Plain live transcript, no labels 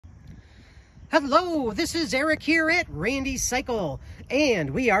Hello, this is Eric here at Randy's Cycle, and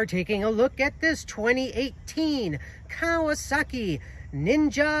we are taking a look at this 2018 Kawasaki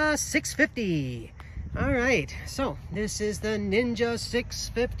Ninja 650. All right, so this is the Ninja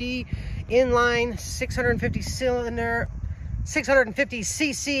 650 inline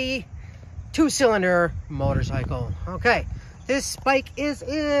 650cc two-cylinder motorcycle. Okay, this bike is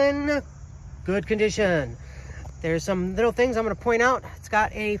in good condition. There's some little things I'm going to point out. It's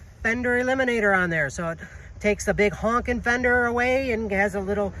got a fender eliminator on there, so it takes the big honking fender away and has a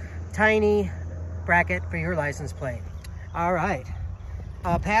little tiny bracket for your license plate. All right,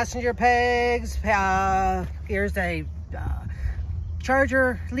 passenger pegs. Here's a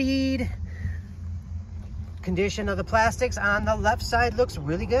charger lead. Condition of the plastics on the left side looks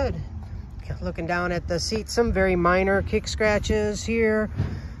really good. Looking down at the seat, some very minor kick scratches here,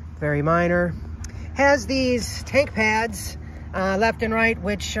 very minor. Has these tank pads left and right,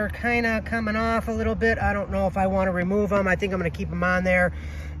 which are kind of coming off a little bit. I don't know if I want to remove them. I think I'm going to keep them on there.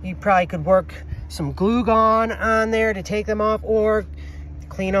 You probably could work some glue gun on there to take them off, or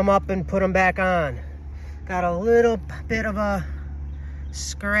clean them up and put them back on. Got a little bit of a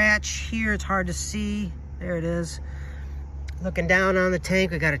scratch here. It's hard to see. There it is. Looking down on the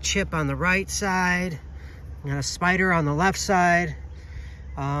tank, we got a chip on the right side. Got a spider on the left side.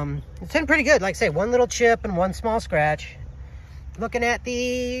 It's in pretty good. Like I say, one little chip and one small scratch. Looking at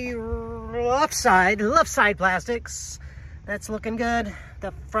the left side plastics, that's looking good.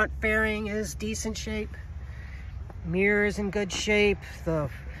 The front fairing is decent shape. Mirror is in good shape. The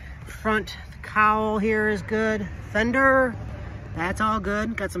front cowl here is good. Fender, that's all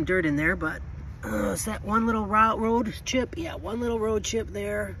good. Got some dirt in there, but is that one little road chip? Yeah, one little road chip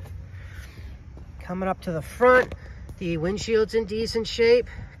there. Coming up to the front, the windshield's in decent shape.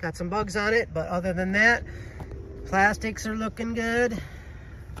 Got some bugs on it, but other than that, plastics are looking good.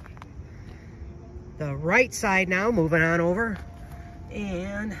 The right side now, moving on over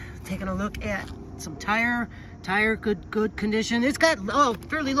and taking a look at some tire, good condition. It's got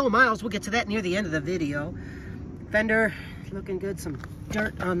fairly low miles. We'll get to that near the end of the video. Fender looking good. Some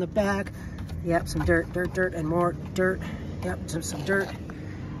dirt on the back. Yep, some dirt, and more dirt. Yep, some dirt.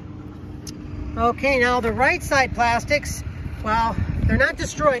 Okay, now the right side plastics, well, they're not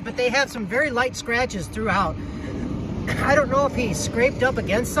destroyed, but they have some very light scratches throughout. I don't know if he scraped up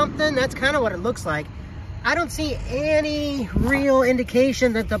against something. That's kind of what it looks like. I don't see any real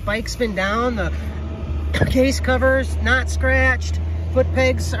indication that the bike's been down. The case cover's not scratched. Foot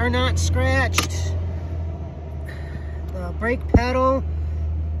pegs are not scratched. The brake pedal,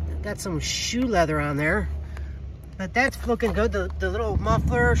 got some shoe leather on there, but that's looking good. The little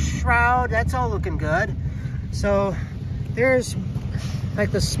muffler shroud, that's all looking good. So there's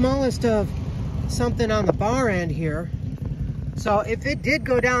like the smallest of something on the bar end here. So if it did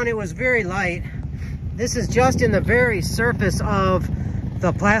go down, it was very light. This is just in the very surface of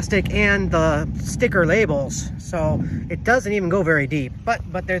the plastic and the sticker labels, so it doesn't even go very deep, but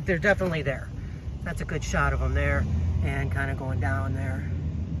they're definitely there. That's a good shot of them there, and kind of going down there.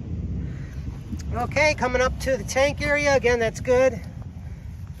 Okay, coming up to the tank area again, that's good.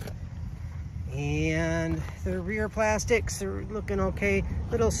 And the rear plastics are looking okay.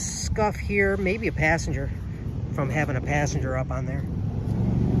 Little scuff here, maybe a passenger, from having a passenger up on there.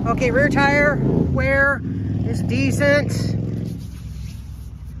 Okay, rear tire wear is decent.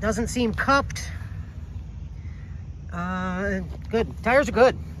 Doesn't seem cupped. Good, tires are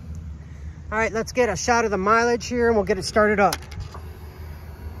good. All right, let's get a shot of the mileage here and we'll get it started up.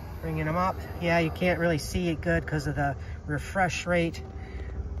 Bringing them up. Yeah, you can't really see it good because of the refresh rate.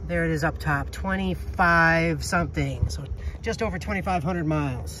 There it is up top, 25 something. So just over 2,500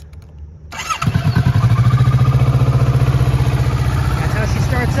 miles. That's how she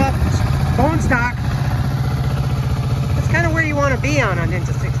starts up. Bone stock. That's kind of where you want to be on a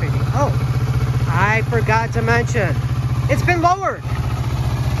Ninja 650. Oh, I forgot to mention, it's been lowered.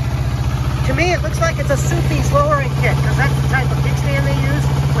 To me, it looks like it's a Soupy's lowering kit, because that's the type of kickstand they use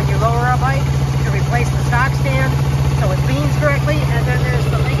when you lower a bike to replace the stock stand, so it leans correctly. And then there's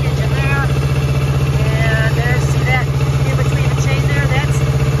the linkage in there, and there's, see that in between the chain there, that's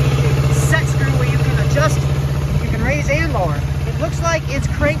the set screw where you can adjust, you can raise and lower. It looks like it's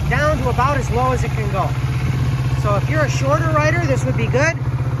cranked down to about as low as it can go. So if you're a shorter rider, this would be good.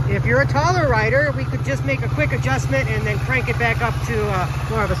 If you're a taller rider, we could just make a quick adjustment and then crank it back up to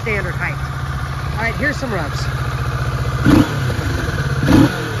more of a standard height. All right, here's some revs.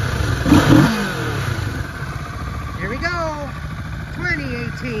 Here we go.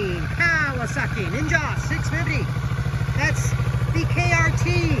 2018 Kawasaki Ninja 650. That's the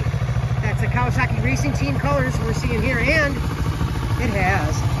KRT. That's the Kawasaki Racing Team colors we're seeing here, and it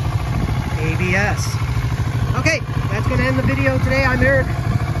has ABS. Okay, that's going to end the video today. I'm Eric,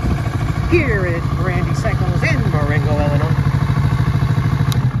 here at Brandy Cycles in Marengo, Illinois.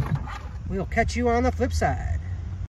 We'll catch you on the flip side.